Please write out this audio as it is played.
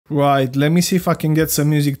Right, let me see if I can get some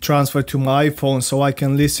music transferred to my iPhone so I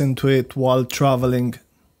can listen to it while traveling.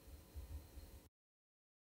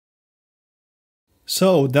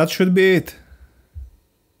 So that should be it.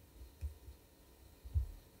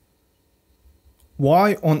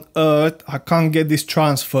 Why on earth I can't get this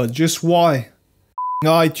transferred? Just why?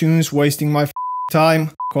 iTunes wasting my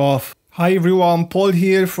time. Off. Hi everyone, Paul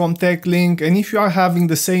here from TechLink, and if you are having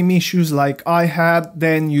the same issues like I had,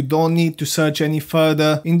 then you don't need to search any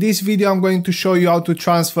further. In this video I'm going to show you how to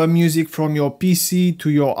transfer music from your PC to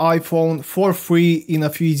your iPhone for free in a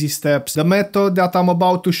few easy steps. The method that I'm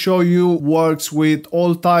about to show you works with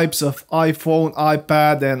all types of iPhone,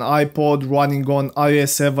 iPad and iPod running on iOS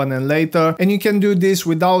 7 and later, and you can do this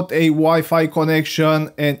without a Wi-Fi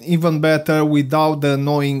connection and even better without the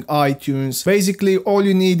annoying iTunes. Basically all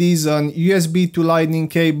you need is an USB to Lightning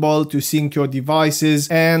cable to sync your devices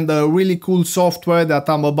and a really cool software that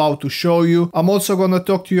I'm about to show you. I'm also gonna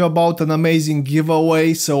talk to you about an amazing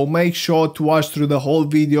giveaway, so make sure to watch through the whole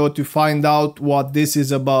video to find out what this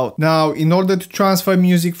is about. Now, in order to transfer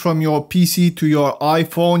music from your PC to your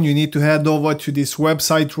iPhone, you need to head over to this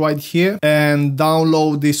website right here and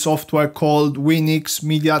download this software called Mexc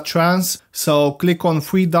Media Trans. So click on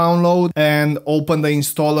free download and open the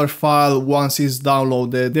installer file once it's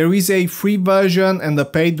downloaded. There is a free version and a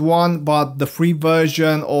paid one, but the free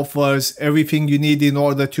version offers everything you need in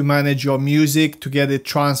order to manage your music to get it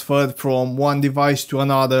transferred from one device to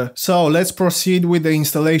another. So let's proceed with the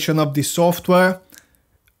installation of the software.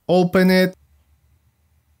 Open it.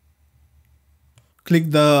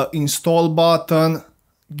 Click the install button.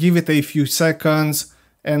 Give it a few seconds.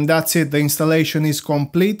 And that's it, the installation is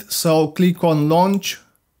complete. So click on launch.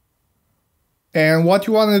 And what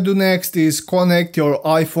you want to do next is connect your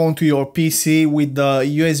iPhone to your PC with the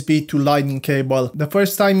USB to Lightning cable. The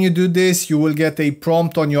first time you do this, you will get a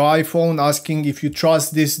prompt on your iPhone asking if you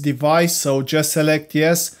trust this device, so just select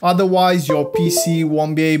yes. Otherwise, your PC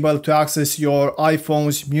won't be able to access your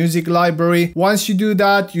iPhone's music library. Once you do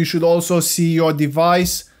that, you should also see your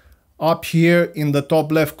device up here in the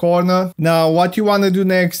top left corner. Now what you want to do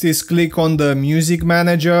next is click on the music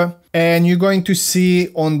manager and you're going to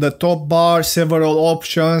see on the top bar several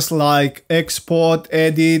options like export,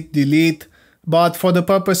 edit, delete. But for the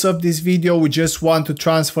purpose of this video, we just want to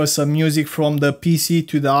transfer some music from the PC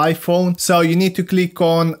to the iPhone. So you need to click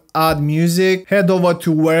on add music, head over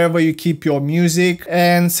to wherever you keep your music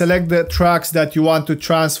and select the tracks that you want to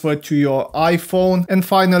transfer to your iPhone and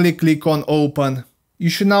finally click on open. You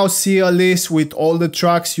should now see a list with all the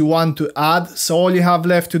tracks you want to add. So all you have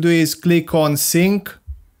left to do is click on sync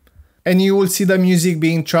and you will see the music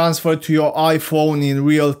being transferred to your iPhone in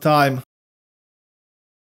real time.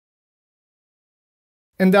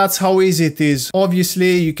 And that's how easy it is.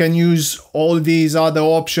 Obviously, you can use all these other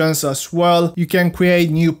options as well. You can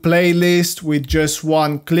create new playlists with just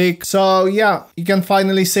one click. So yeah, you can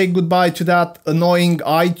finally say goodbye to that annoying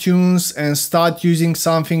iTunes and start using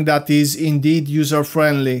something that is indeed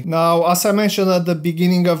user-friendly. Now, as I mentioned at the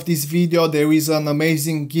beginning of this video, there is an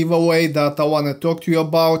amazing giveaway that I want to talk to you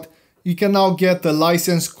about. You can now get a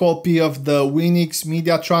licensed copy of the Mexc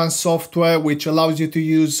Media Trans software, which allows you to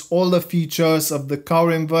use all the features of the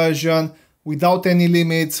current version without any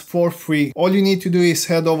limits for free. All you need to do is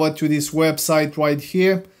head over to this website right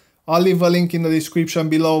here. I'll leave a link in the description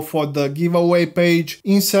below for the giveaway page.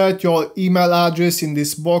 Insert your email address in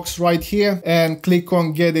this box right here and click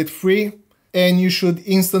on get it free. And you should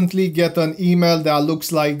instantly get an email that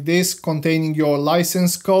looks like this containing your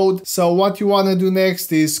license code. So what you want to do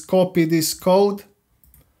next is copy this code,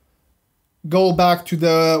 go back to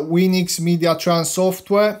the Mexc Media Trans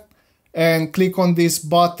software and click on this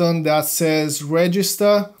button that says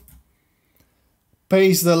register.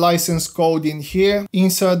 Paste the license code in here,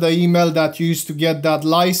 insert the email that you used to get that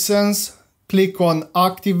license, click on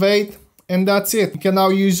activate. And that's it. You can now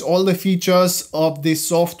use all the features of this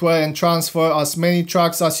software and transfer as many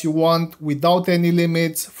tracks as you want without any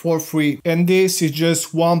limits for free. And this is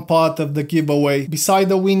just one part of the giveaway. Beside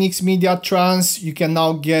the Mexc Media Trans, you can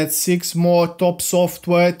now get 6 more top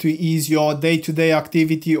software to ease your day-to-day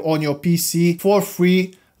activity on your PC for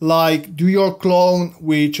free, like Do Your Clone,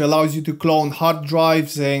 which allows you to clone hard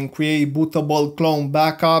drives and create bootable clone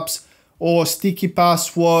backups, or Sticky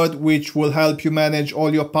Password, which will help you manage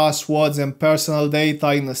all your passwords and personal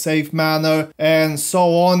data in a safe manner, and so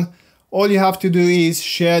on. All you have to do is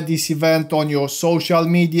share this event on your social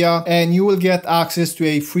media and you will get access to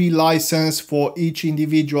a free license for each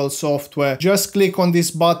individual software. Just click on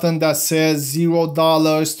this button that says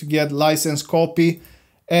 $0 to get license copy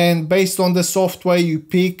and based on the software you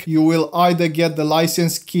pick, you will either get the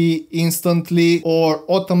license key instantly or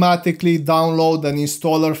automatically download an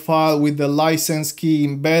installer file with the license key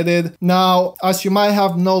embedded. Now, as you might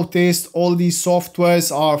have noticed, all these softwares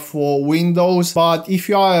are for Windows, but if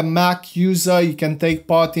you are a Mac user, you can take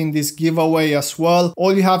part in this giveaway as well.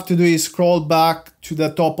 All you have to do is scroll back to the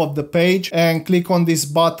top of the page and click on this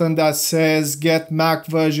button that says Get Mac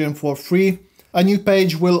version for free. A new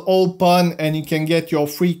page will open and you can get your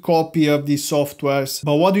free copy of these softwares.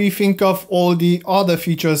 But what do you think of all the other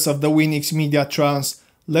features of the Winx Media Trans?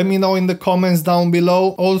 Let me know in the comments down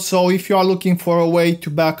below. Also, if you are looking for a way to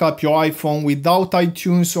back up your iPhone without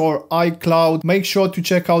iTunes or iCloud, make sure to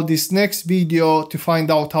check out this next video to find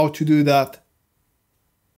out how to do that.